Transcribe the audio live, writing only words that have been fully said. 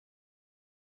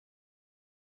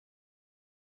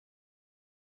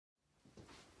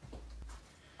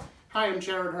Hi, I'm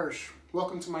Jared Hirsch.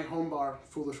 Welcome to my home bar,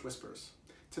 Foolish Whispers.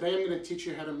 Today I'm going to teach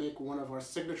you how to make one of our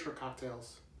signature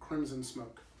cocktails, Crimson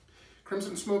Smoke.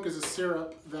 Crimson Smoke is a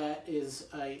syrup that is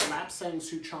a Lapsang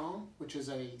Souchong, which is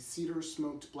a cedar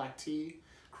smoked black tea,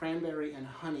 cranberry and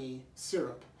honey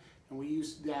syrup. And we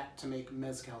use that to make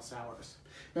Mezcal sours.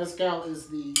 Mezcal is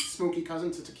the smoky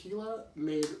cousin to tequila,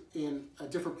 made in a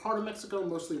different part of Mexico,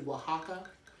 mostly Oaxaca.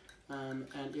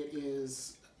 And it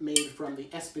is made from the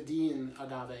Espadín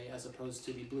agave as opposed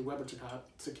to the Blue Weber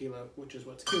tequila, which is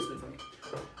what tequila's made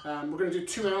from. We're going to do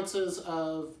 2 ounces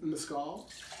of Mezcal,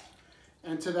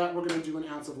 and to that we're going to do 1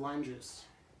 ounce of lime juice.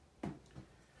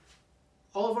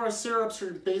 All of our syrups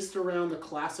are based around the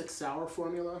classic sour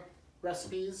formula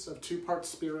recipes of 2 parts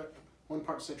spirit, 1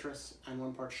 part citrus, and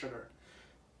 1 part sugar.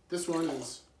 This one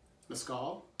is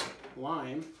Mezcal,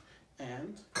 lime,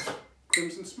 and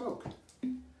Crimson Smoke.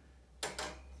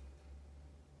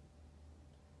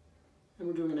 And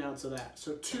we're doing 1 ounce of that.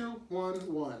 So 2,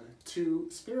 1, 1. 2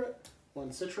 spirit,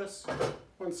 1 citrus,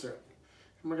 1 syrup.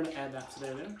 And we're going to add that to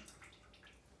there then.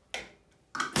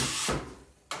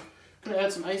 Going to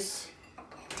add some ice.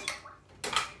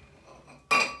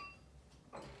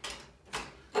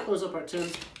 Close up our tin.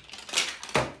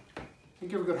 And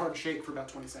give a good hard shake for about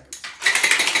 20 seconds.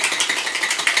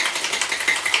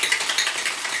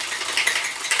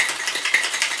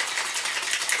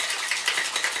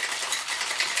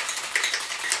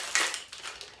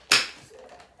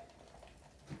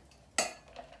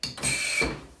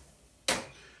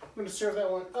 I'm going to serve that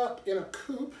one up in a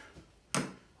coupe,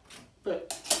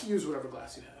 but use whatever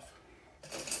glass you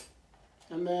have.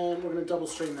 And then we're going to double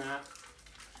strain that.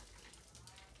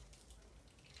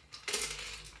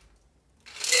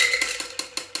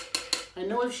 I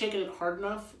know I've shaken it hard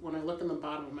enough when I look in the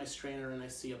bottom of my strainer and I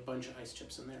see a bunch of ice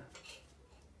chips in there.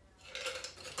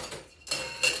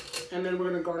 And then we're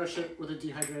going to garnish it with a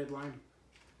dehydrated lime.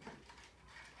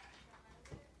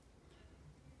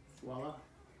 Voila.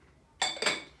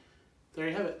 There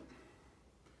you have it.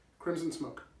 Crimson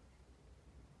Smoke.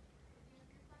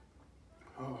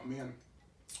 Oh man.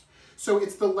 So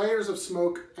it's the layers of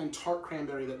smoke and tart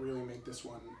cranberry that really make this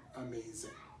one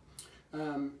amazing.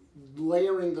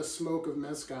 Layering the smoke of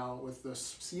Mezcal with the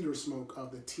cedar smoke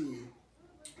of the tea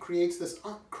creates this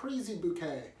crazy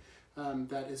bouquet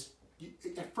that is,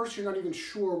 at first you're not even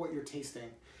sure what you're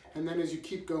tasting. And then as you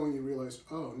keep going, you realize,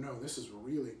 oh no, this is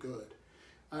really good.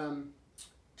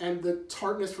 And the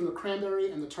tartness from the cranberry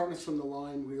and the tartness from the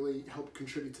lime really help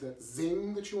contribute to that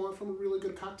zing that you want from a really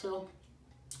good cocktail.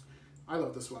 I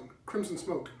love this one. Crimson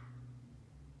Smoke.